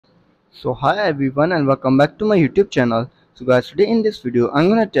So hi everyone and welcome back to my YouTube channel. So guys, today in this video I'm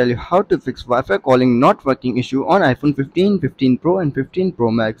gonna tell you how to fix Wi-Fi calling not working issue on iPhone 15, 15 Pro and 15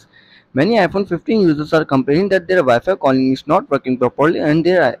 Pro Max. Many iPhone 15 users are complaining that their Wi-Fi calling is not working properly and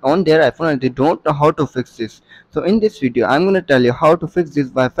on their iPhone and they don't know how to fix this. So in this video I'm gonna tell you how to fix this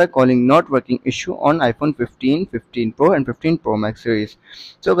Wi-Fi calling not working issue on iPhone 15, 15 Pro and 15 Pro Max series.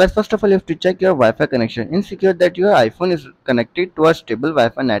 So guys, first of all you have to check your Wi-Fi connection. Ensure that your iPhone is connected to a stable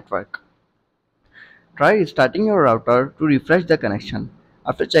Wi-Fi network. Try restarting your router to refresh the connection.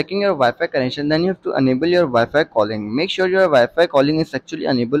 After checking your Wi-Fi connection, then you have to enable your Wi-Fi calling. Make sure your Wi-Fi calling is actually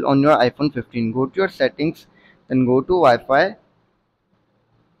enabled on your iPhone 15. Go to your settings, then go to Wi-Fi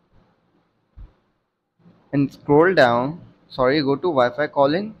and scroll down. Sorry, go to Wi-Fi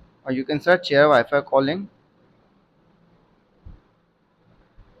calling, or you can search here Wi-Fi calling.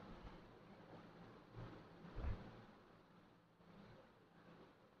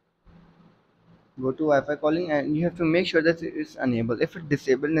 Go to Wi-Fi calling and you have to make sure that it is enabled. If it's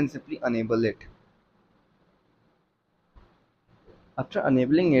disabled, then simply enable it. After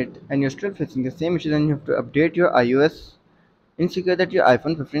enabling it and you're still facing the same issue, then you have to update your iOS. Ensure that your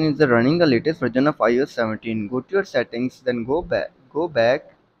iPhone 15 is running the latest version of iOS 17. Go to your settings, then go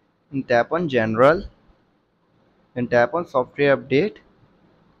back and tap on General, then tap on Software Update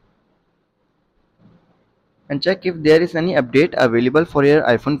and check if there is any update available for your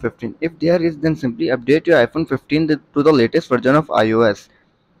iPhone 15. If there is, then simply update your iPhone 15 to the latest version of iOS.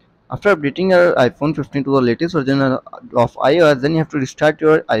 After updating your iPhone 15 to the latest version of iOS, then you have to restart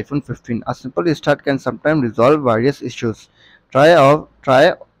your iPhone 15. A simple restart can sometimes resolve various issues. Try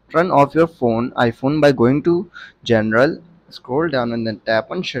turn off your iPhone by going to General, scroll down and then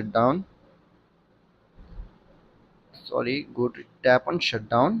tap on Shutdown. Sorry, go to tap on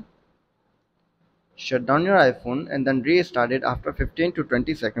Shutdown. Shut down your iPhone and then restart it after 15 to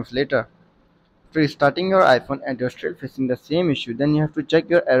 20 seconds later. After restarting your iPhone and you're still facing the same issue, then you have to check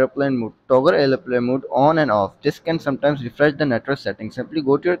your airplane mode. Toggle airplane mode on and off. This can sometimes refresh the network settings. Simply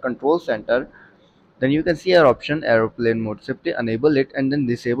go to your control center. Then you can see our option airplane mode. Simply enable it and then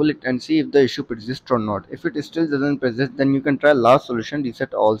disable it and see if the issue persists or not. If it still doesn't persist, then you can try last solution,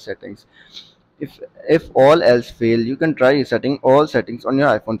 reset all settings. If all else fail, you can try resetting all settings on your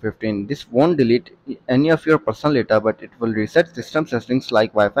iPhone 15. This won't delete any of your personal data, but it will reset system settings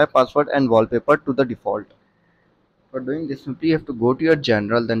like Wi-Fi, password and wallpaper to the default. For doing this, simply you have to go to your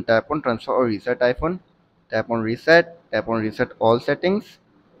general, then tap on transfer or reset iPhone, tap on reset all settings,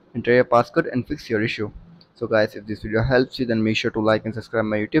 enter your passcode and fix your issue. So guys, if this video helps you, then make sure to like and subscribe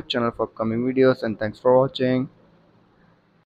my YouTube channel for upcoming videos, and thanks for watching.